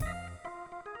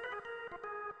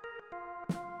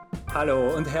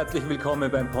Hallo und herzlich willkommen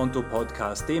beim Ponto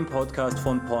Podcast, dem Podcast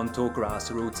von Ponto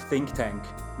Grassroots Think Tank.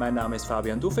 Mein Name ist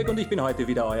Fabian Dufek und ich bin heute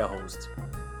wieder euer Host.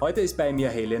 Heute ist bei mir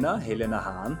Helena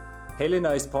Hahn.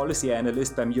 Helena ist Policy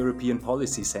Analyst beim European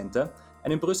Policy Center,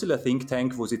 einem Brüsseler Think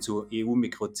Tank, wo sie zur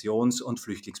EU-Migrations- und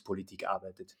Flüchtlingspolitik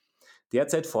arbeitet.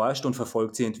 Derzeit forscht und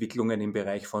verfolgt sie Entwicklungen im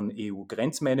Bereich von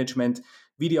EU-Grenzmanagement,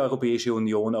 wie die Europäische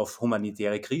Union auf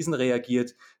humanitäre Krisen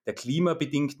reagiert, der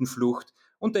klimabedingten Flucht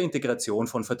und der Integration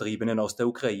von Vertriebenen aus der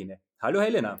Ukraine. Hallo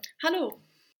Helena. Hallo.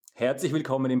 Herzlich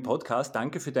willkommen im Podcast.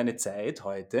 Danke für deine Zeit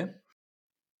heute.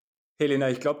 Helena,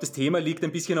 ich glaube, das Thema liegt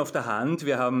ein bisschen auf der Hand.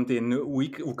 Wir haben den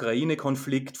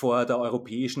Ukraine-Konflikt vor der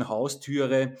europäischen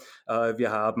Haustüre.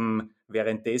 Wir haben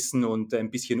währenddessen und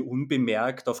ein bisschen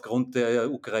unbemerkt aufgrund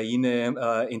der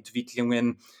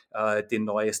Ukraine-Entwicklungen den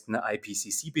neuesten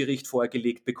IPCC-Bericht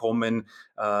vorgelegt bekommen.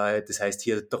 Das heißt,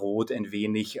 hier droht ein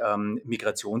wenig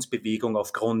Migrationsbewegung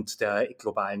aufgrund der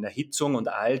globalen Erhitzung und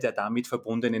all der damit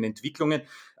verbundenen Entwicklungen.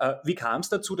 Wie kam es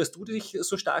dazu, dass du dich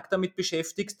so stark damit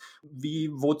beschäftigst?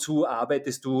 Wozu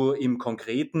arbeitest du im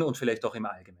Konkreten und vielleicht auch im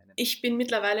Allgemeinen? Ich bin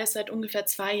mittlerweile seit ungefähr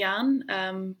 2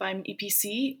 Jahren beim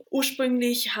EPC.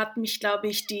 Ursprünglich hat mich, glaube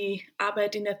ich, die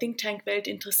Arbeit in der Think Tank-Welt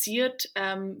interessiert,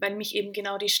 weil mich eben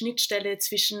genau die Schnittstelle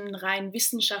zwischen rein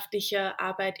wissenschaftlicher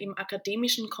Arbeit im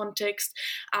akademischen Kontext,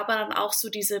 aber dann auch so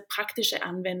diese praktische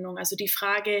Anwendung, also die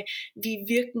Frage, wie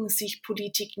wirken sich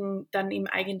Politiken dann im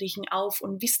Eigentlichen auf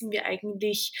und wissen wir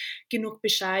eigentlich genug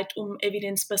Bescheid, um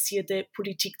evidenzbasierte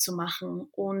Politik zu machen.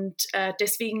 Und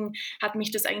deswegen hat mich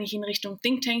das eigentlich in Richtung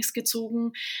Think Tanks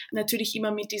gezogen. Natürlich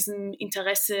immer mit diesem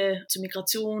Interesse zu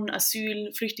Migration,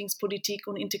 Asyl, Flüchtlingspolitik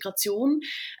und Integration.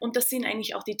 Und das sind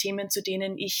eigentlich auch die Themen, zu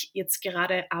denen ich jetzt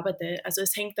gerade arbeite. Also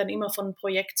es hängt dann immer von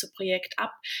Projekt zu Projekt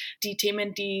ab. Die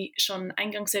Themen, die schon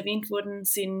eingangs erwähnt wurden,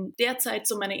 sind derzeit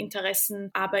so meine Interessen.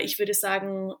 Aber ich würde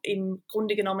sagen, im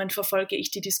Grunde genommen verfolge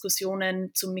ich die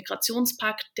Diskussionen zum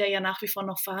Migrationspakt, der ja nach wie vor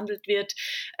noch verhandelt wird.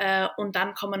 Und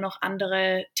dann kommen noch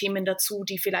andere Themen dazu,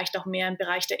 die vielleicht auch mehr im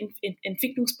Bereich der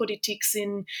Entwicklungspolitik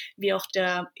sind, wie auch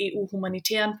der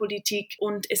EU-humanitären Politik.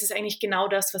 Und es ist eigentlich genau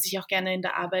das, was ich auch gerne in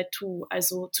der Arbeit tue.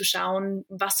 Also zu schauen,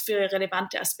 was für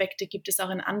relevante Aspekte gibt es auch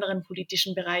in anderen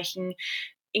politischen Bereichen,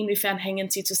 inwiefern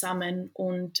hängen sie zusammen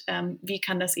und wie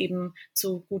kann das eben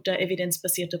zu guter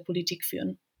evidenzbasierter Politik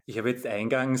führen. Ich habe jetzt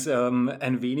eingangs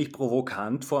ein wenig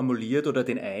provokant formuliert oder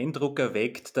den Eindruck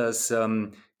erweckt, dass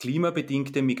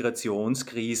klimabedingte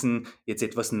Migrationskrisen jetzt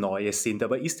etwas Neues sind.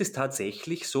 Aber ist es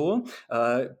tatsächlich so?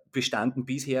 Bestanden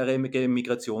bisherige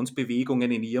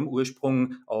Migrationsbewegungen in ihrem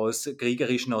Ursprung aus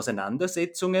kriegerischen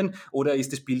Auseinandersetzungen? Oder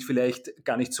ist das Bild vielleicht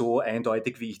gar nicht so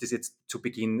eindeutig, wie ich das jetzt zu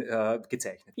Beginn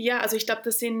gezeichnet habe? Ja, also ich glaube,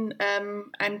 das sind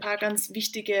ein paar ganz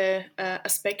wichtige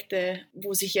Aspekte,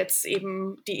 wo sich jetzt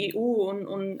eben die EU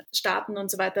und Staaten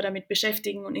und so weiter damit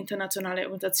beschäftigen und internationale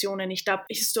Organisationen. Ich glaube,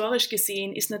 historisch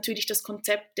gesehen ist natürlich das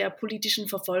Konzept der politischen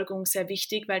Verfolgung sehr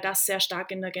wichtig, weil das sehr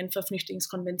stark in der Genfer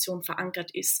Flüchtlingskonvention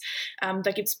verankert ist.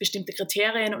 Da gibt es bestimmte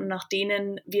Kriterien und nach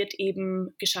denen wird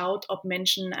eben geschaut, ob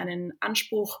Menschen einen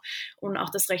Anspruch und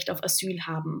auch das Recht auf Asyl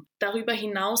haben. Darüber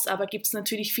hinaus aber gibt es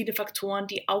natürlich viele Faktoren,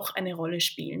 die auch eine Rolle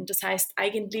spielen. Das heißt,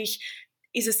 eigentlich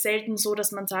ist es selten so,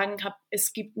 dass man sagen kann,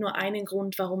 es gibt nur einen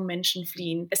Grund, warum Menschen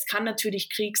fliehen. Es kann natürlich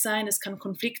Krieg sein, es kann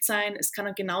Konflikt sein, es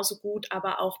kann genauso gut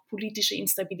aber auch politische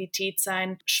Instabilität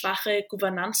sein, schwache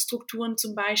Gouvernanzstrukturen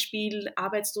zum Beispiel,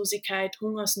 Arbeitslosigkeit,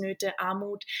 Hungersnöte,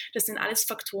 Armut. Das sind alles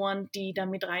Faktoren, die da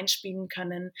mit reinspielen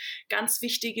können. Ganz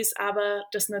wichtig ist aber,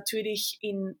 dass natürlich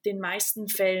in den meisten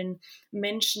Fällen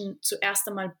Menschen zuerst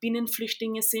einmal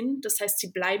Binnenflüchtlinge sind. Das heißt,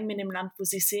 sie bleiben in dem Land, wo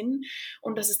sie sind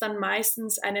und dass es dann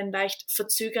meistens einen leicht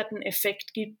verzögerten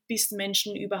Effekt gibt, bis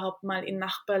Menschen überhaupt mal in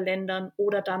Nachbarländern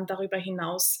oder dann darüber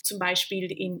hinaus zum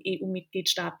Beispiel in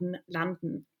EU-Mitgliedstaaten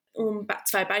landen. Um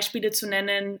 2 Beispiele zu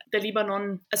nennen, der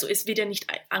Libanon, also es wird ja nicht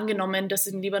angenommen, dass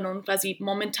im Libanon quasi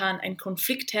momentan ein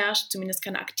Konflikt herrscht, zumindest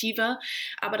kein aktiver,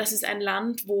 aber das ist ein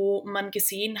Land, wo man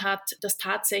gesehen hat, dass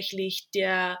tatsächlich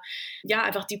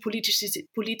einfach die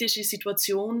politische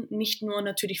Situation nicht nur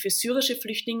natürlich für syrische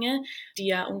Flüchtlinge, die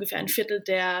ja ungefähr 1/4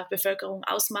 der Bevölkerung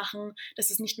ausmachen, dass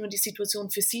es nicht nur die Situation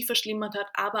für sie verschlimmert hat,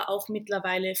 aber auch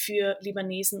mittlerweile für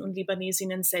Libanesen und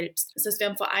Libanesinnen selbst. Das heißt, wir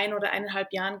haben vor 1 oder 1,5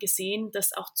 Jahren gesehen,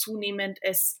 dass auch zunehmend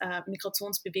es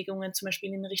Migrationsbewegungen zum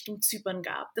Beispiel in Richtung Zypern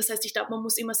gab. Das heißt, ich glaube, man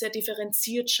muss immer sehr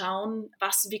differenziert schauen,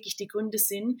 was wirklich die Gründe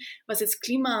sind. Was jetzt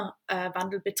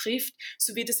Klimawandel betrifft,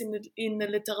 so wird es in der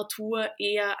Literatur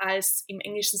eher als, im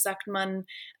Englischen sagt man,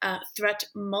 Threat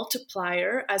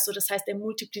Multiplier, also das heißt, er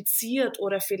multipliziert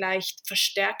oder vielleicht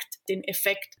verstärkt den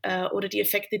Effekt oder die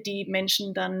Effekte, die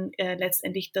Menschen dann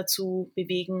letztendlich dazu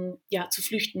bewegen, ja, zu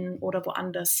flüchten oder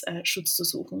woanders Schutz zu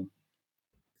suchen.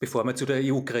 Bevor wir zu der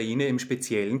Ukraine im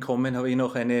Speziellen kommen, habe ich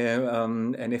noch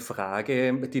eine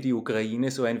Frage, die die Ukraine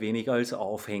so ein wenig als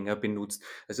Aufhänger benutzt.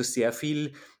 Also sehr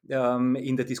viel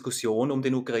in der Diskussion um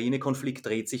den Ukraine-Konflikt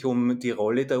dreht sich um die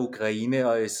Rolle der Ukraine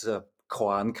als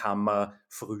Kornkammer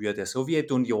früher der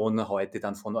Sowjetunion, heute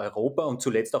dann von Europa und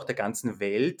zuletzt auch der ganzen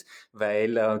Welt,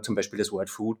 weil zum Beispiel das World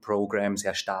Food Program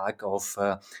sehr stark auf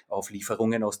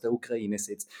Lieferungen aus der Ukraine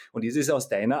setzt. Und ist es aus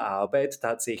deiner Arbeit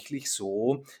tatsächlich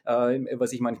so,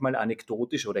 was ich manchmal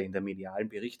anekdotisch oder in der medialen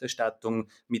Berichterstattung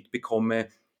mitbekomme,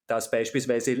 dass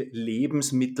beispielsweise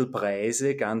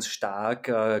Lebensmittelpreise ganz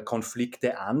stark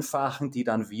Konflikte anfachen, die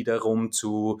dann wiederum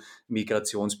zu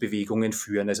Migrationsbewegungen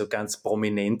führen. Also ganz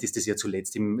prominent ist es ja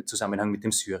zuletzt im Zusammenhang mit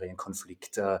dem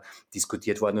Syrien-Konflikt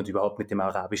diskutiert worden und überhaupt mit dem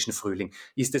arabischen Frühling.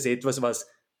 Ist das etwas, was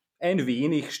ein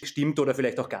wenig stimmt oder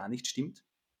vielleicht auch gar nicht stimmt?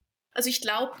 Also ich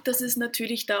glaube, dass es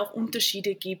natürlich da auch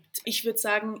Unterschiede gibt. Ich würde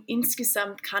sagen,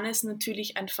 insgesamt kann es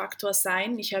natürlich ein Faktor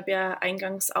sein. Ich habe ja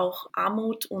eingangs auch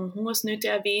Armut und Hungersnöte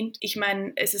erwähnt. Ich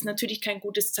meine, es ist natürlich kein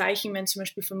gutes Zeichen, wenn zum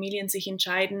Beispiel Familien sich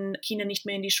entscheiden, Kinder nicht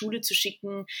mehr in die Schule zu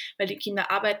schicken, weil die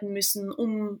Kinder arbeiten müssen,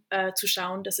 um zu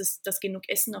schauen, dass genug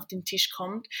Essen auf den Tisch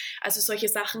kommt. Also solche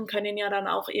Sachen können ja dann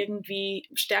auch irgendwie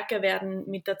stärker werden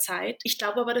mit der Zeit. Ich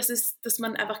glaube aber, dass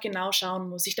man einfach genau schauen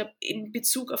muss. Ich glaube, in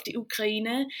Bezug auf die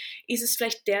Ukraine ist es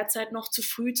vielleicht derzeit noch zu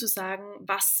früh zu sagen,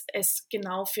 was es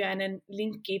genau für einen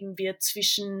Link geben wird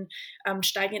zwischen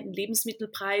steigenden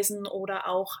Lebensmittelpreisen oder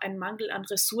auch einem Mangel an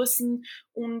Ressourcen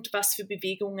und was für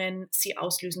Bewegungen sie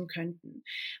auslösen könnten.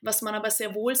 Was man aber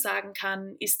sehr wohl sagen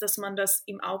kann, ist, dass man das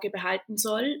im Auge behalten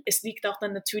soll. Es liegt auch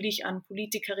dann natürlich an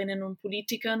Politikerinnen und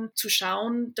Politikern zu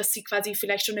schauen, dass sie quasi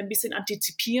vielleicht schon ein bisschen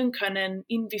antizipieren können,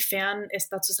 inwiefern es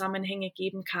da Zusammenhänge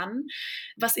geben kann.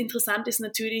 Was interessant ist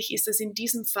natürlich, ist, dass in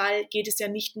diesem Fall geht es ja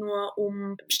nicht nur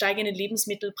um steigende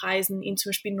Lebensmittelpreisen in zum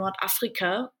Beispiel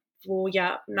Nordafrika, wo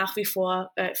ja nach wie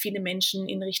vor viele Menschen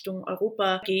in Richtung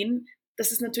Europa gehen.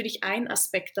 Das ist natürlich ein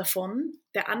Aspekt davon.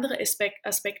 Der andere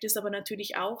Aspekt ist aber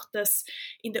natürlich auch, dass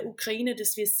in der Ukraine,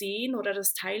 das wir sehen oder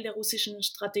das Teil der russischen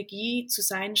Strategie zu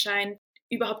sein scheint,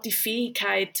 überhaupt die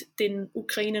Fähigkeit, den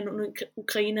Ukrainern und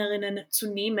Ukrainerinnen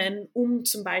zu nehmen, um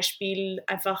zum Beispiel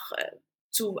einfach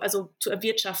zu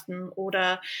erwirtschaften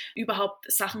oder überhaupt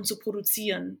Sachen zu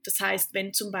produzieren. Das heißt,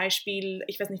 wenn zum Beispiel,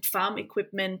 ich weiß nicht,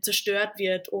 Farm-Equipment zerstört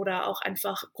wird oder auch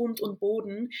einfach Grund und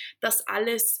Boden, das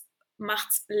alles macht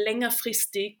es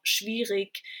längerfristig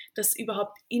schwierig, dass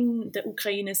überhaupt in der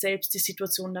Ukraine selbst die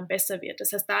Situation dann besser wird.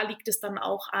 Das heißt, da liegt es dann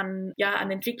auch an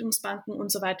Entwicklungsbanken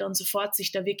und so weiter und so fort,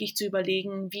 sich da wirklich zu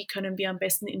überlegen, wie können wir am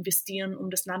besten investieren, um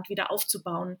das Land wieder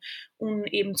aufzubauen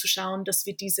und eben zu schauen, dass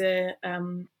wir diese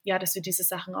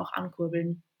Sachen auch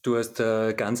ankurbeln. Du hast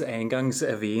ganz eingangs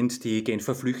erwähnt die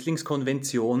Genfer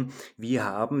Flüchtlingskonvention. Wie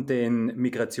haben denn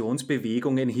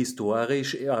Migrationsbewegungen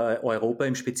historisch Europa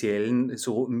im Speziellen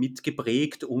so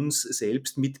mitgeprägt, uns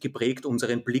selbst mitgeprägt,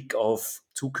 unseren Blick auf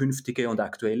zukünftige und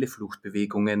aktuelle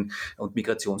Fluchtbewegungen und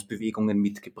Migrationsbewegungen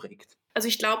mitgeprägt? Also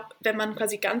ich glaube, wenn man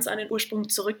quasi ganz an den Ursprung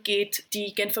zurückgeht,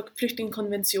 die Genfer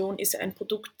Flüchtlingskonvention ist ja ein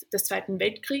Produkt des Zweiten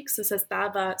Weltkriegs. Das heißt,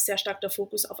 da war sehr stark der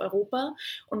Fokus auf Europa.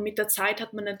 Und mit der Zeit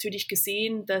hat man natürlich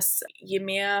gesehen, dass je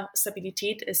mehr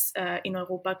Stabilität es in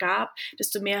Europa gab,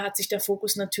 desto mehr hat sich der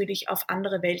Fokus natürlich auf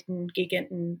andere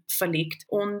Weltengegenden verlegt.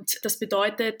 Und das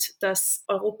bedeutet, dass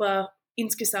Europa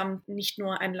insgesamt nicht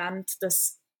nur ein Land,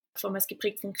 das vormals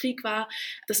geprägt vom Krieg war,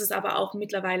 dass es aber auch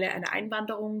mittlerweile eine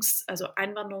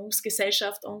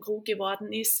Einwanderungsgesellschaft en gros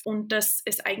geworden ist und dass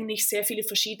es eigentlich sehr viele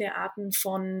verschiedene Arten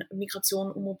von Migration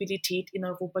und Mobilität in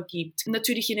Europa gibt.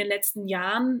 Natürlich in den letzten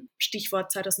Jahren,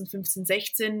 Stichwort 2015,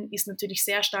 16, ist natürlich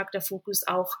sehr stark der Fokus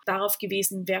auch darauf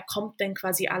gewesen, wer kommt denn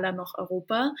quasi aller nach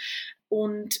Europa.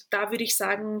 Und da würde ich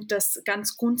sagen, dass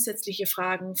ganz grundsätzliche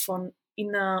Fragen von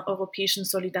innereuropäischen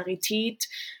Solidarität,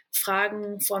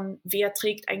 Fragen von wer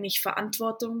trägt eigentlich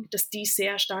Verantwortung, dass die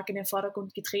sehr stark in den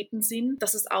Vordergrund getreten sind,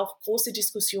 dass es auch große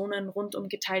Diskussionen rund um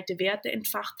geteilte Werte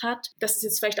entfacht hat. Das ist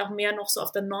jetzt vielleicht auch mehr noch so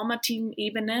auf der normativen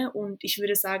Ebene und ich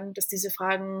würde sagen, dass diese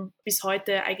Fragen bis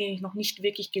heute eigentlich noch nicht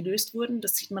wirklich gelöst wurden.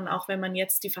 Das sieht man auch, wenn man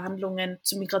jetzt die Verhandlungen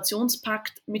zum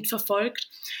Migrationspakt mitverfolgt.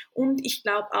 Und ich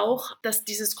glaube auch, dass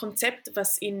dieses Konzept,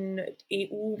 was in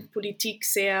EU-Politik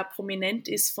sehr prominent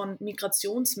ist von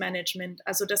Migrationsmanagement,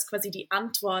 also dass quasi die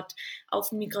Antwort Antwort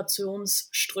auf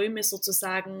Migrationsströme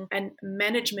sozusagen ein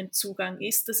Managementzugang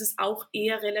ist, das ist auch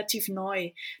eher relativ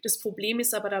neu. Das Problem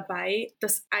ist aber dabei,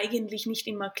 dass eigentlich nicht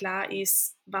immer klar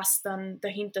ist, was dann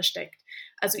dahinter steckt.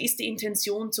 Also ist die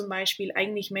Intention zum Beispiel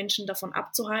eigentlich Menschen davon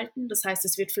abzuhalten? Das heißt,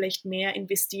 es wird vielleicht mehr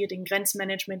investiert in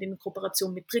Grenzmanagement, in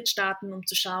Kooperation mit Drittstaaten, um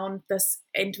zu schauen, dass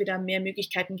entweder mehr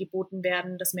Möglichkeiten geboten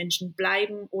werden, dass Menschen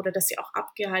bleiben oder dass sie auch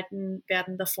abgehalten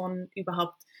werden davon,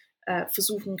 überhaupt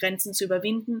versuchen, Grenzen zu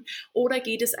überwinden? Oder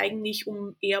geht es eigentlich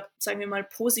um eher, sagen wir mal,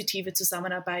 positive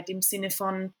Zusammenarbeit im Sinne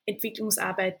von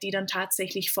Entwicklungsarbeit, die dann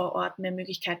tatsächlich vor Ort mehr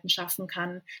Möglichkeiten schaffen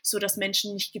kann, sodass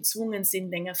Menschen nicht gezwungen sind,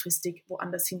 längerfristig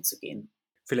woanders hinzugehen?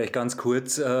 Vielleicht ganz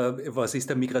kurz, was ist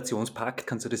der Migrationspakt?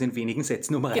 Kannst du das in wenigen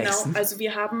Sätzen Genau, umreißen? also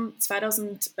wir haben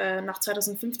nach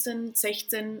 2015,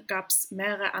 16 gab es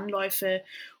mehrere Anläufe,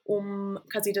 um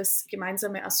quasi das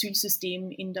gemeinsame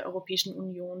Asylsystem in der Europäischen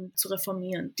Union zu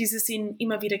reformieren. Diese sind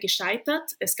immer wieder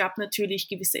gescheitert. Es gab natürlich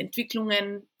gewisse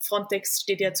Entwicklungen. Frontex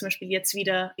steht ja zum Beispiel jetzt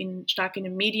wieder stark in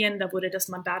den Medien. Da wurde das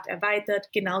Mandat erweitert.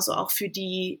 Genauso auch für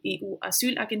die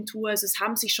EU-Asylagentur. Also es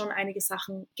haben sich schon einige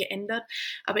Sachen geändert.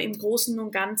 Aber im Großen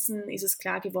und Ganzen ist es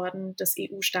klar geworden, dass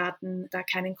EU-Staaten da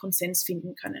keinen Konsens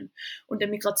finden können. Und der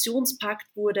Migrationspakt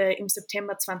wurde im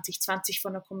September 2020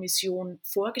 von der Kommission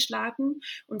vorgeschlagen.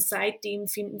 Und seitdem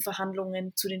finden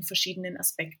Verhandlungen zu den verschiedenen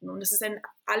Aspekten. Und es ist ein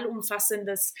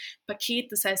allumfassendes Paket.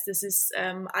 Das heißt, es ist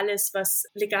alles, was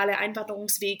legale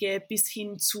Einwanderungswege bis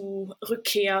hin zu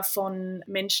Rückkehr von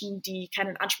Menschen, die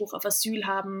keinen Anspruch auf Asyl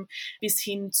haben, bis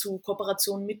hin zu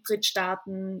Kooperation mit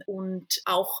Drittstaaten und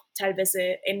auch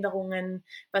teilweise Änderungen,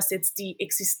 was jetzt die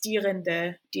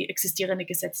existierende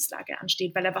Gesetzeslage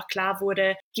ansteht, weil einfach klar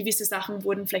wurde, gewisse Sachen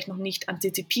wurden vielleicht noch nicht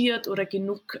antizipiert oder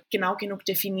genau genug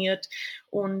definiert.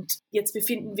 Und jetzt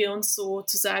befinden wir uns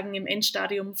sozusagen im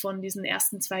Endstadium von diesen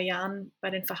ersten 2 Jahren bei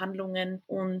den Verhandlungen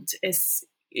und es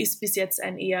ist bis jetzt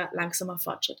ein eher langsamer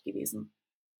Fortschritt gewesen.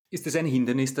 Ist es ein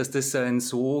Hindernis, dass das ein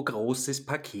so großes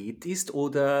Paket ist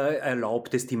oder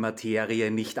erlaubt es die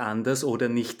Materie nicht anders oder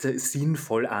nicht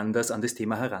sinnvoll anders an das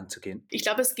Thema heranzugehen? Ich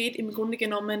glaube, es geht im Grunde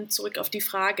genommen zurück auf die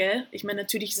Frage, ich meine,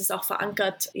 natürlich ist es auch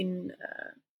verankert im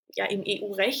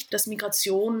EU-Recht, dass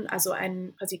Migration also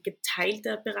ein quasi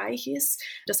geteilter Bereich ist.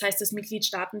 Das heißt, dass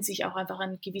Mitgliedstaaten sich auch einfach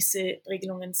an gewisse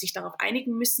Regelungen sich darauf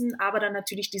einigen müssen, aber dann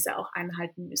natürlich diese auch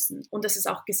einhalten müssen. Und das ist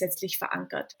auch gesetzlich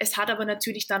verankert. Es hat aber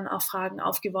natürlich dann auch Fragen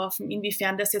aufgeworfen,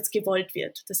 inwiefern das jetzt gewollt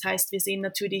wird. Das heißt, wir sehen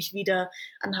natürlich wieder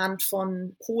anhand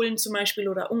von Polen zum Beispiel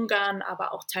oder Ungarn,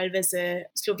 aber auch teilweise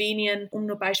Slowenien, um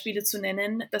nur Beispiele zu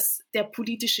nennen, dass der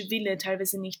politische Wille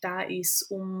teilweise nicht da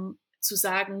ist, um zu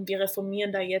sagen, wir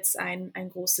reformieren da jetzt einen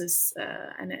großen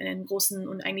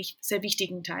und eigentlich sehr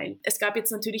wichtigen Teil. Es gab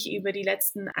jetzt natürlich über die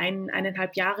letzten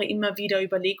 1,5 Jahre immer wieder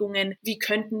Überlegungen, wie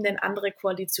könnten denn andere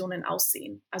Koalitionen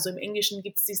aussehen? Also im Englischen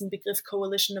gibt es diesen Begriff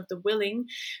Coalition of the Willing.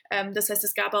 Das heißt,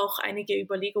 es gab auch einige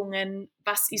Überlegungen,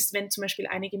 was ist, wenn zum Beispiel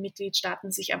einige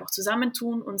Mitgliedstaaten sich einfach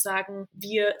zusammentun und sagen,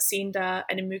 wir sehen da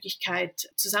eine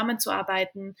Möglichkeit,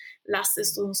 zusammenzuarbeiten, lasst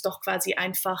es uns doch quasi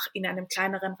einfach in einem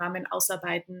kleineren Rahmen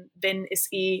ausarbeiten, wenn es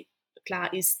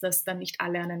klar ist, dass dann nicht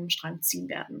alle an einem Strang ziehen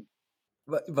werden.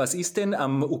 Was ist denn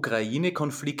am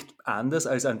Ukraine-Konflikt anders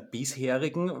als an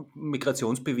bisherigen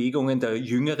Migrationsbewegungen der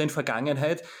jüngeren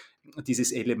Vergangenheit?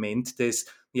 Dieses Element des,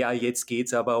 ja, jetzt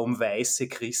geht's aber um weiße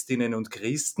Christinnen und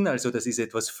Christen, also das ist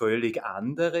etwas völlig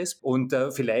anderes. Und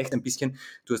vielleicht ein bisschen,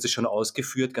 du hast es schon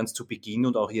ausgeführt, ganz zu Beginn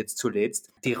und auch jetzt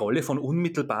zuletzt, die Rolle von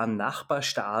unmittelbaren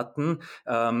Nachbarstaaten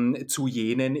zu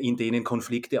jenen, in denen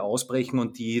Konflikte ausbrechen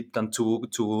und die dann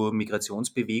zu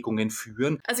Migrationsbewegungen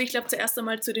führen. Also ich glaube zuerst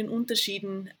einmal zu den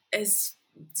Unterschieden. Es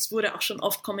wurde auch schon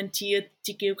oft kommentiert,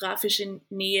 die geografische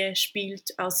Nähe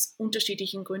spielt aus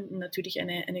unterschiedlichen Gründen natürlich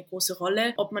eine große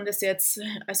Rolle. Ob man das jetzt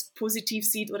als positiv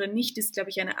sieht oder nicht, ist, glaube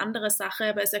ich, eine andere Sache.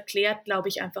 Aber es erklärt, glaube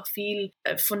ich, einfach viel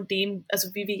von dem,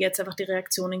 also wie wir jetzt einfach die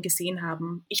Reaktionen gesehen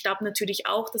haben. Ich glaube natürlich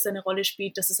auch, dass eine Rolle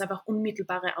spielt, dass es einfach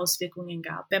unmittelbare Auswirkungen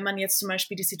gab. Wenn man jetzt zum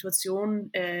Beispiel die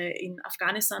Situation in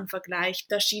Afghanistan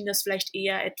vergleicht, da schien das vielleicht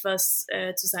eher etwas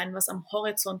zu sein, was am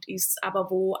Horizont ist,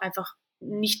 aber wo einfach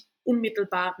nicht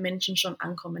unmittelbar Menschen schon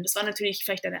ankommen. Das war natürlich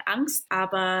vielleicht eine Angst,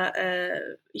 aber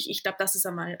ich glaube, das ist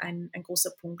einmal ein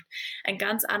großer Punkt. Ein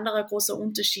ganz anderer großer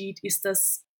Unterschied ist,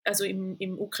 dass also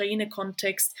im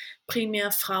Ukraine-Kontext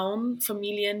primär Frauen,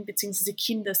 Familien bzw.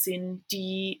 Kinder sind,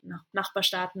 die nach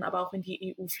Nachbarstaaten, aber auch in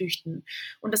die EU flüchten.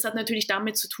 Und das hat natürlich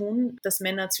damit zu tun, dass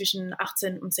Männer zwischen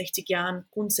 18 und 60 Jahren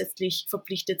grundsätzlich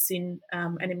verpflichtet sind,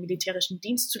 einen militärischen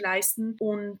Dienst zu leisten.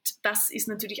 Und das ist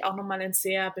natürlich auch nochmal ein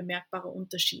sehr bemerkbarer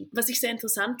Unterschied. Was ich sehr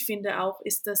interessant finde auch,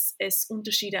 ist, dass es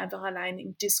Unterschiede einfach allein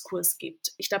im Diskurs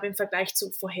gibt. Ich glaube, im Vergleich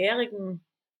zu vorherigen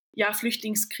ja,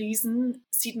 Flüchtlingskrisen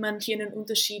sieht man hier einen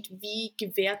Unterschied, wie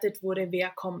gewertet wurde, wer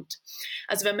kommt.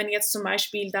 Also wenn man jetzt zum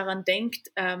Beispiel daran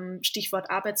denkt, Stichwort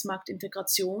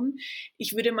Arbeitsmarktintegration,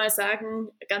 ich würde mal sagen,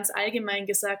 ganz allgemein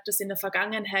gesagt, dass in der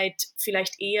Vergangenheit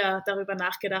vielleicht eher darüber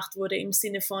nachgedacht wurde im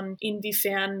Sinne von,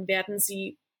 inwiefern werden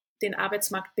sie den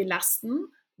Arbeitsmarkt belasten,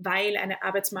 weil eine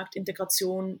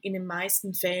Arbeitsmarktintegration in den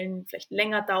meisten Fällen vielleicht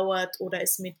länger dauert oder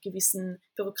es mit gewissen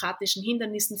bürokratischen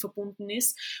Hindernissen verbunden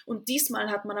ist. Und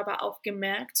diesmal hat man aber auch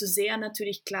gemerkt, so sehr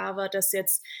natürlich klar war, dass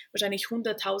jetzt wahrscheinlich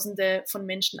Hunderttausende von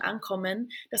Menschen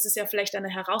ankommen, dass es ja vielleicht eine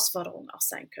Herausforderung auch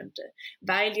sein könnte,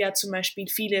 weil ja zum Beispiel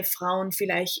viele Frauen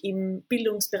vielleicht im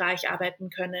Bildungsbereich arbeiten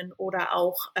können oder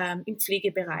auch im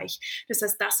Pflegebereich. Das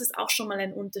heißt, das ist auch schon mal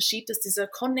ein Unterschied, dass dieser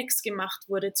Konnex gemacht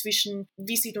wurde zwischen,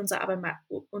 wie sieht unser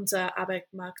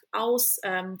Arbeitsmarkt aus,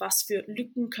 was für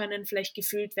Lücken können vielleicht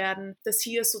gefüllt werden, dass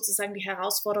hier sozusagen die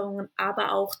Herausforderungen,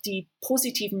 aber auch die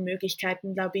positiven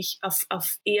Möglichkeiten, glaube ich,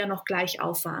 auf eher noch gleich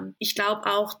auf waren. Ich glaube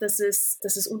auch, dass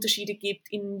es Unterschiede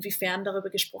gibt, inwiefern darüber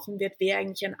gesprochen wird, wer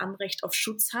eigentlich ein Anrecht auf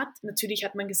Schutz hat. Natürlich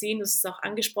hat man gesehen, das ist auch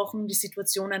angesprochen, die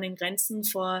Situation an den Grenzen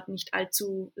vor nicht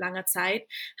allzu langer Zeit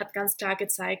hat ganz klar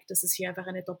gezeigt, dass es hier einfach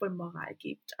eine Doppelmoral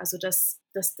gibt. Also dass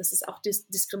es auch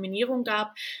Diskriminierung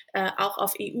gab, auch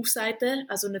auf EU-Seite.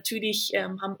 Also natürlich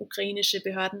haben ukrainische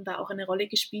Behörden da auch eine Rolle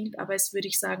gespielt, aber es, würde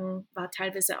ich sagen, war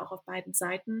teilweise auch auf beiden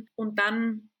Seiten. Und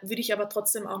dann würde ich aber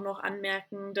trotzdem auch noch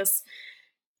anmerken, dass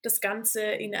das Ganze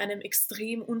in einem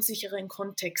extrem unsicheren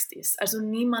Kontext ist. Also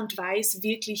niemand weiß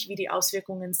wirklich, wie die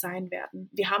Auswirkungen sein werden.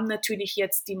 Wir haben natürlich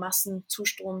jetzt die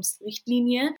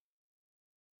Massenzustromsrichtlinie.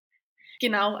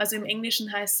 Genau, also im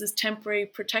Englischen heißt es Temporary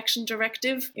Protection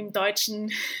Directive, im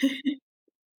Deutschen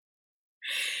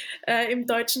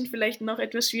vielleicht noch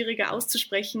etwas schwieriger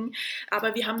auszusprechen.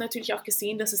 Aber wir haben natürlich auch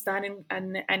gesehen, dass es da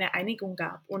eine Einigung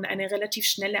gab und eine relativ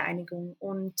schnelle Einigung.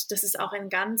 Und das ist auch ein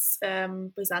ganz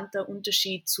brisanter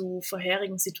Unterschied zu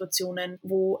vorherigen Situationen,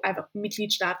 wo einfach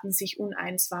Mitgliedstaaten sich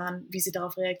uneins waren, wie sie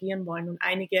darauf reagieren wollen. Und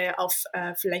einige auf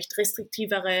vielleicht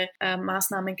restriktivere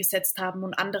Maßnahmen gesetzt haben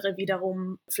und andere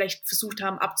wiederum vielleicht versucht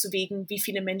haben abzuwägen, wie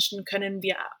viele Menschen können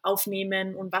wir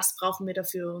aufnehmen und was brauchen wir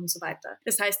dafür und so weiter.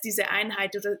 Das heißt, diese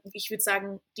Einheit, oder ich würde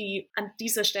sagen, die an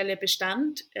dieser Stelle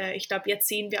bestand. Ich glaube, jetzt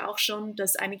sehen wir auch schon,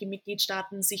 dass einige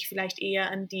Mitgliedstaaten sich vielleicht eher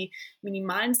an die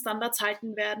minimalen Standards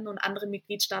halten werden und andere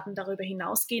Mitgliedstaaten darüber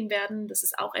hinausgehen werden. Das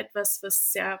ist auch etwas,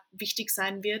 was sehr wichtig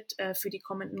sein wird für die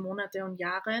kommenden Monate und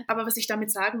Jahre. Aber was ich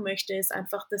damit sagen möchte, ist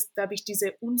einfach, dass, glaube ich,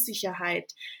 diese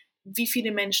Unsicherheit, wie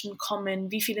viele Menschen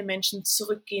kommen, wie viele Menschen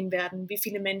zurückgehen werden, wie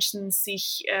viele Menschen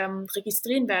sich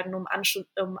registrieren werden, um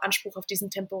Anspruch auf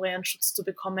diesen temporären Schutz zu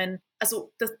bekommen.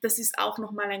 Also das ist auch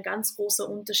nochmal ein ganz großer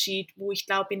Unterschied, wo ich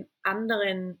glaube, in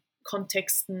anderen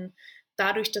Kontexten,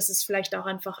 dadurch, dass es vielleicht auch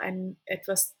einfach einen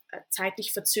etwas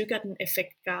zeitlich verzögerten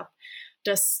Effekt gab,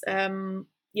 dass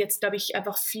jetzt, glaube ich,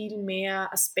 einfach viel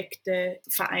mehr Aspekte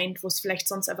vereint, wo es vielleicht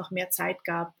sonst einfach mehr Zeit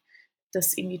gab,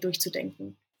 das irgendwie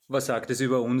durchzudenken. Was sagt es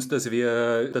über uns, dass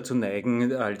wir dazu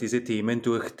neigen, all diese Themen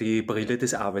durch die Brille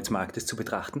des Arbeitsmarktes zu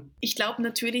betrachten? Ich glaube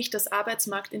natürlich, dass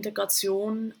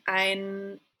Arbeitsmarktintegration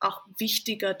ein auch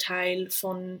wichtiger Teil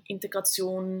von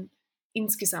Integration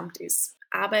insgesamt ist.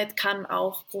 Arbeit kann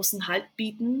auch großen Halt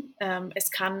bieten.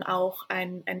 Es kann auch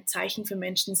ein Zeichen für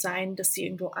Menschen sein, dass sie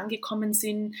irgendwo angekommen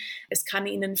sind. Es kann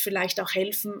ihnen vielleicht auch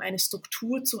helfen, eine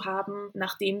Struktur zu haben,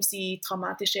 nachdem sie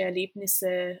traumatische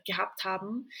Erlebnisse gehabt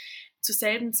haben. Zur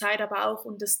selben Zeit aber auch,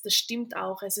 und das stimmt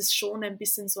auch, es ist schon ein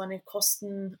bisschen so eine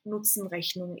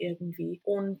Kosten-Nutzen-Rechnung irgendwie.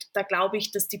 Und da glaube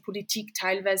ich, dass die Politik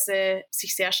teilweise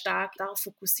sich sehr stark darauf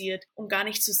fokussiert und gar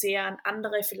nicht so sehr an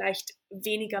andere, vielleicht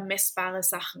weniger messbare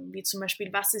Sachen, wie zum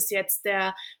Beispiel, was ist jetzt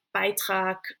der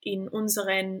Beitrag in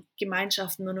unseren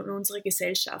Gemeinschaften und in unsere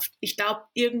Gesellschaft. Ich glaube,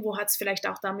 irgendwo hat es vielleicht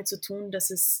auch damit zu tun, dass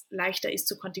es leichter ist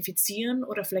zu quantifizieren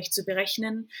oder vielleicht zu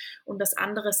berechnen und dass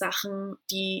andere Sachen,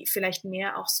 die vielleicht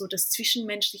mehr auch so das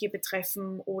Zwischenmenschliche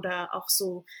betreffen oder auch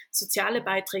so soziale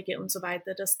Beiträge und so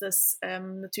weiter, dass das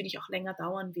natürlich auch länger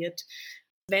dauern wird.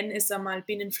 Wenn es einmal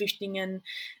Binnenflüchtlingen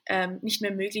nicht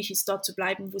mehr möglich ist, dort zu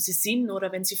bleiben, wo sie sind,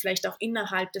 oder wenn sie vielleicht auch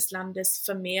innerhalb des Landes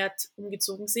vermehrt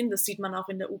umgezogen sind. Das sieht man auch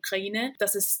in der Ukraine,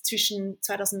 dass es zwischen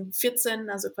 2014,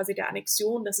 also quasi der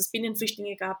Annexion, dass es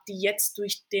Binnenflüchtlinge gab, die jetzt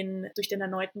durch den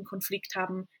erneuten Konflikt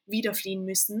haben wieder fliehen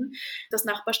müssen, dass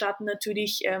Nachbarstaaten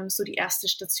natürlich so die erste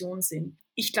Station sind.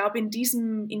 Ich glaube, in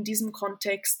diesem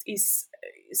Kontext ist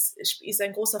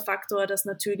ein großer Faktor, dass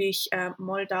natürlich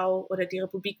Moldau oder die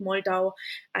Republik Moldau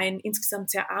ein insgesamt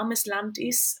sehr armes Land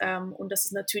ist und dass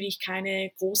es natürlich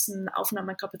keine großen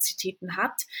Aufnahmekapazitäten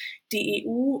hat. Die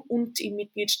EU und die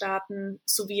Mitgliedstaaten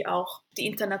sowie auch Die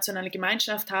internationale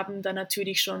Gemeinschaft haben da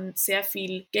natürlich schon sehr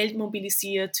viel Geld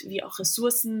mobilisiert, wie auch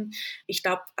Ressourcen. Ich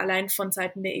glaube, allein von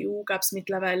Seiten der EU gab es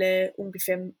mittlerweile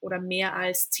ungefähr oder mehr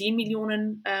als 10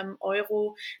 Millionen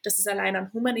Euro. Das ist allein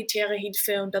an humanitäre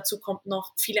Hilfe und dazu kommt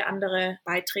noch viele andere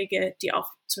Beiträge, die auch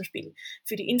zum Beispiel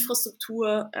für die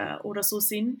Infrastruktur oder so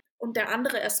sind. Und der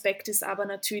andere Aspekt ist aber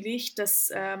natürlich, dass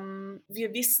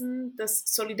wir wissen, dass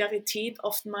Solidarität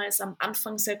oftmals am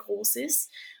Anfang sehr groß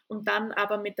ist und dann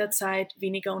aber mit der Zeit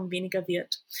weniger und weniger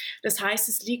wird. Das heißt,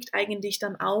 es liegt eigentlich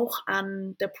dann auch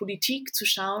an der Politik zu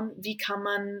schauen, wie kann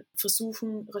man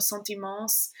versuchen,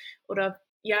 Ressentiments oder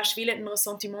schwelenden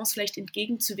Ressentiments vielleicht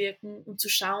entgegenzuwirken und zu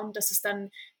schauen, dass es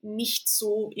dann nicht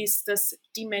so ist, dass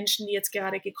die Menschen, die jetzt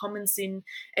gerade gekommen sind,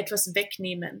 etwas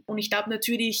wegnehmen. Und ich glaube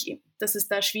natürlich, dass es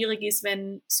da schwierig ist,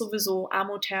 wenn sowieso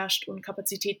Armut herrscht und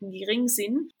Kapazitäten gering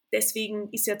sind. Deswegen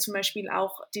ist ja zum Beispiel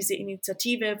auch diese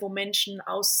Initiative, wo Menschen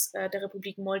aus der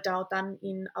Republik Moldau dann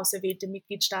in auserwählte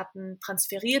Mitgliedstaaten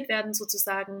transferiert werden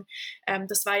sozusagen.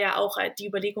 Das war ja auch, die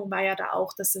Überlegung war ja da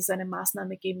auch, dass es eine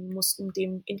Maßnahme geben muss, um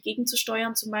dem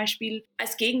entgegenzusteuern zum Beispiel.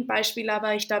 Als Gegenbeispiel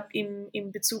aber, ich glaube,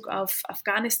 im Bezug auf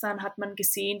Afghanistan hat man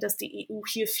gesehen, dass die EU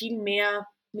hier viel mehr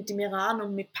mit dem Iran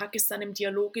und mit Pakistan im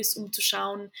Dialog ist, um zu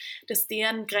schauen, dass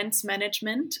deren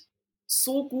Grenzmanagement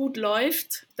so gut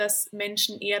läuft, dass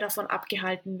Menschen eher davon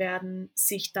abgehalten werden,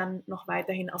 sich dann noch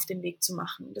weiterhin auf den Weg zu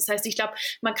machen. Das heißt, ich glaube,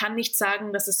 man kann nicht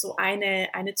sagen, dass es so eine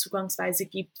Zugangsweise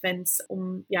gibt, wenn es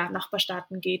um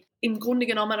Nachbarstaaten geht. Im Grunde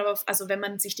genommen aber, also wenn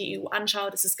man sich die EU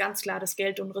anschaut, ist es ganz klar, dass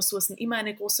Geld und Ressourcen immer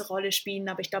eine große Rolle spielen,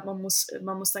 aber ich glaube, man muss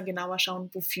dann genauer schauen,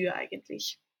 wofür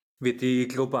eigentlich. Wird die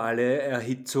globale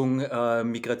Erhitzung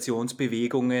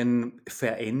Migrationsbewegungen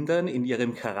verändern, in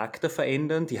ihrem Charakter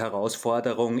verändern, die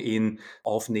Herausforderung in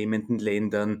aufnehmenden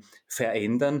Ländern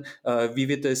verändern? Wie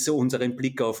wird es unseren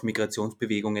Blick auf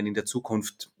Migrationsbewegungen in der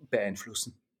Zukunft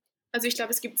beeinflussen? Also ich glaube,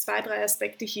 es gibt 2, 3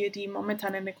 Aspekte hier, die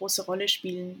momentan eine große Rolle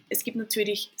spielen. Es gibt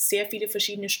natürlich sehr viele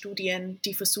verschiedene Studien,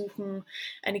 die versuchen,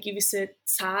 eine gewisse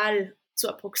Zahl zu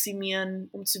approximieren,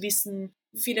 um zu wissen,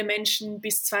 wie viele Menschen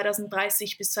bis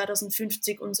 2030, bis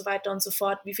 2050 und so weiter und so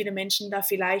fort, wie viele Menschen da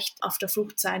vielleicht auf der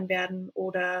Flucht sein werden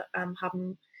oder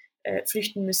haben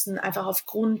flüchten müssen, einfach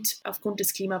aufgrund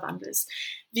des Klimawandels.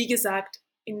 Wie gesagt,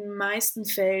 in den meisten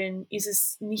Fällen ist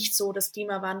es nicht so, dass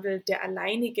Klimawandel die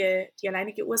alleinige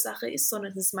Ursache ist,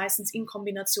 sondern es ist meistens in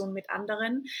Kombination mit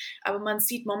anderen. Aber man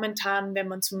sieht momentan, wenn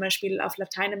man zum Beispiel auf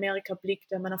Lateinamerika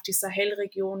blickt, wenn man auf die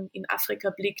Sahelregion in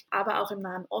Afrika blickt, aber auch im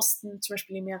Nahen Osten, zum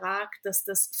Beispiel im Irak, dass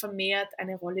das vermehrt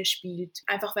eine Rolle spielt.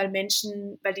 Einfach weil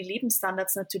die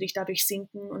Lebensstandards natürlich dadurch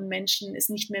sinken und Menschen es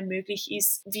nicht mehr möglich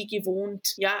ist, wie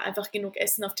gewohnt, einfach genug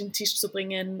Essen auf den Tisch zu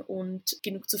bringen und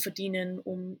genug zu verdienen,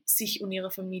 um sich und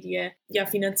ihre Familie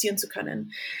finanzieren zu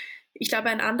können. Ich glaube,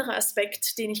 ein anderer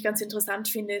Aspekt, den ich ganz interessant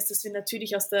finde, ist, dass wir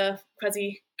natürlich aus der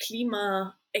quasi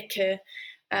Klimaecke,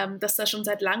 dass da schon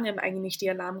seit langem eigentlich die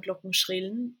Alarmglocken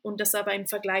schrillen und dass aber im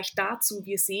Vergleich dazu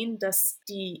wir sehen, dass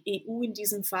die EU in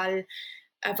diesem Fall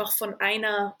einfach von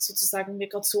einer sozusagen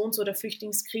Migrations- oder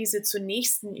Flüchtlingskrise zur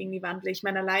nächsten irgendwie wandelt. Ich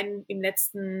meine, allein im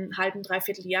letzten halben,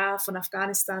 dreiviertel Jahr von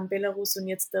Afghanistan, Belarus und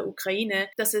jetzt der Ukraine,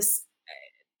 dass es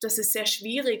sehr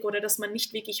schwierig oder dass man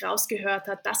nicht wirklich rausgehört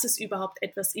hat, dass es überhaupt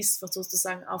etwas ist, was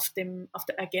sozusagen auf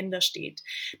der Agenda steht.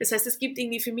 Das heißt, es gibt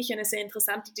irgendwie für mich eine sehr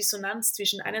interessante Dissonanz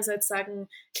zwischen einerseits sagen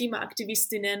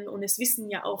Klimaaktivistinnen und es wissen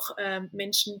ja auch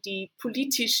Menschen, die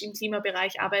politisch im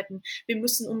Klimabereich arbeiten, wir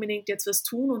müssen unbedingt jetzt was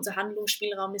tun, unser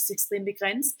Handlungsspielraum ist extrem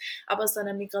begrenzt, aber aus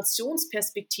einer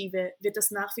Migrationsperspektive wird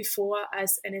das nach wie vor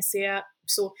als eine sehr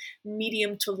so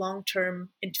medium to long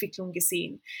term Entwicklung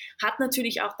gesehen. Hat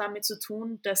natürlich auch damit zu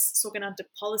tun, dass sogenannte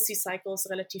Policy Cycles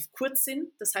relativ kurz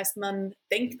sind. Das heißt, man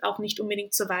denkt auch nicht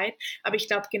unbedingt so weit. Aber ich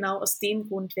glaube, genau aus dem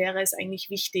Grund wäre es eigentlich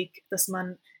wichtig, dass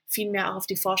man viel mehr auch auf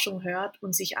die Forschung hört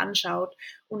und sich anschaut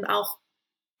und auch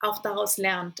daraus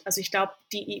lernt. Also ich glaube,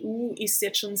 die EU ist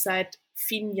jetzt schon seit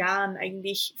vielen Jahren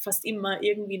eigentlich fast immer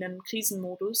irgendwie in einem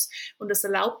Krisenmodus und das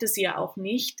erlaubt es ja auch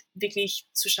nicht, wirklich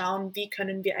zu schauen, wie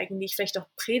können wir eigentlich vielleicht auch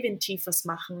präventiv was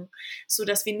machen, so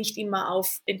dass wir nicht immer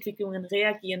auf Entwicklungen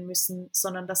reagieren müssen,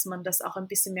 sondern dass man das auch ein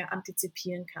bisschen mehr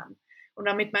antizipieren kann. Und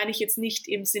damit meine ich jetzt nicht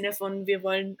im Sinne von, wir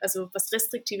wollen also was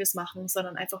Restriktives machen,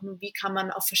 sondern einfach nur, wie kann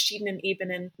man auf verschiedenen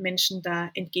Ebenen Menschen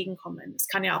da entgegenkommen. Es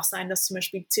kann ja auch sein, dass zum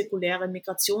Beispiel zirkuläre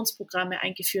Migrationsprogramme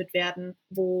eingeführt werden,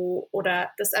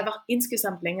 oder dass einfach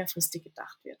insgesamt längerfristig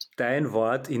gedacht wird. Dein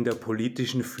Wort in der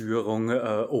politischen Führung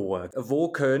Ort.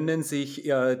 Wo können sich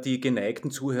die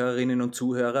geneigten Zuhörerinnen und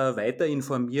Zuhörer weiter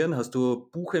informieren? Hast du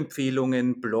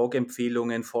Buchempfehlungen,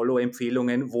 Blogempfehlungen,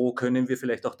 Follow-Empfehlungen? Wo können wir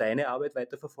vielleicht auch deine Arbeit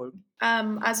weiterverfolgen?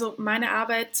 Also meine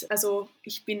Arbeit, also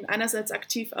ich bin einerseits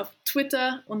aktiv auf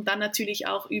Twitter und dann natürlich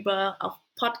auch über auch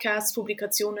Podcasts,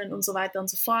 Publikationen und so weiter und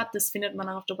so fort. Das findet man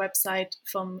auch auf der Website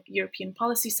vom European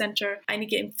Policy Center.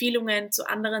 Einige Empfehlungen zu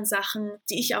anderen Sachen,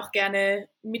 die ich auch gerne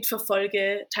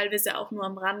mitverfolge, teilweise auch nur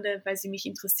am Rande, weil sie mich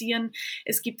interessieren.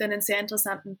 Es gibt einen sehr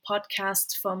interessanten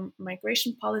Podcast vom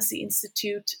Migration Policy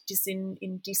Institute. Die sind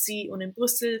in DC und in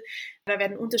Brüssel. Da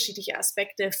werden unterschiedliche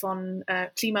Aspekte von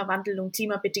Klimawandel und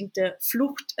klimabedingter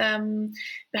Flucht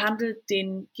behandelt.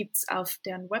 Den gibt es auf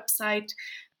deren Website.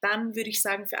 Dann würde ich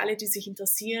sagen, für alle, die sich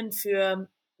interessieren für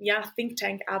Think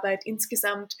Tank Arbeit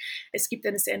insgesamt. Es gibt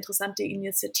eine sehr interessante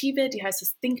Initiative, die heißt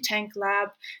das Think Tank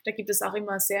Lab. Da gibt es auch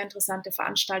immer sehr interessante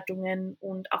Veranstaltungen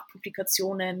und auch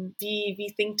Publikationen,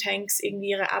 wie Think Tanks irgendwie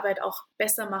ihre Arbeit auch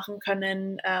besser machen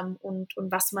können und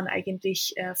was man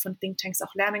eigentlich von Think Tanks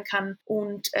auch lernen kann.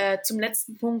 Und zum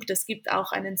letzten Punkt, es gibt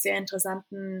auch einen sehr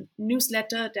interessanten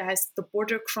Newsletter, der heißt The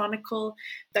Border Chronicle.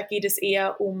 Da geht es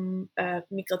eher um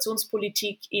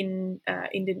Migrationspolitik in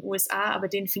den USA, aber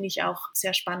den finde ich auch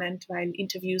sehr spannend, weil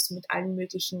Interviews mit allen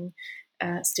möglichen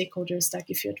Stakeholders da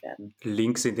geführt werden.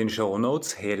 Links in den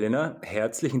Shownotes. Helena,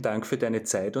 herzlichen Dank für deine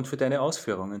Zeit und für deine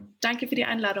Ausführungen. Danke für die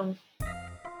Einladung.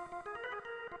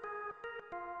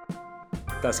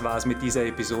 Das war's mit dieser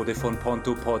Episode von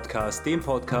Ponto Podcast, dem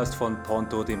Podcast von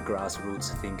Ponto, dem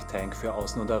Grassroots Think Tank für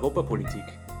Außen- und Europapolitik.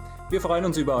 Wir freuen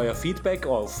uns über euer Feedback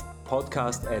auf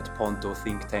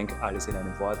podcast@pontothinktank, alles in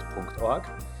einem Wort.org.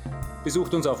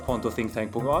 Besucht uns auf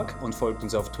pontothinktank.org und folgt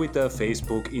uns auf Twitter,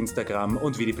 Facebook, Instagram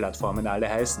und wie die Plattformen alle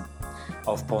heißen.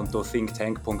 Auf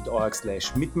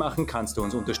pontothinktank.org/mitmachen kannst du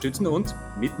uns unterstützen und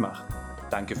mitmachen.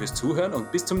 Danke fürs Zuhören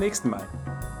und bis zum nächsten Mal.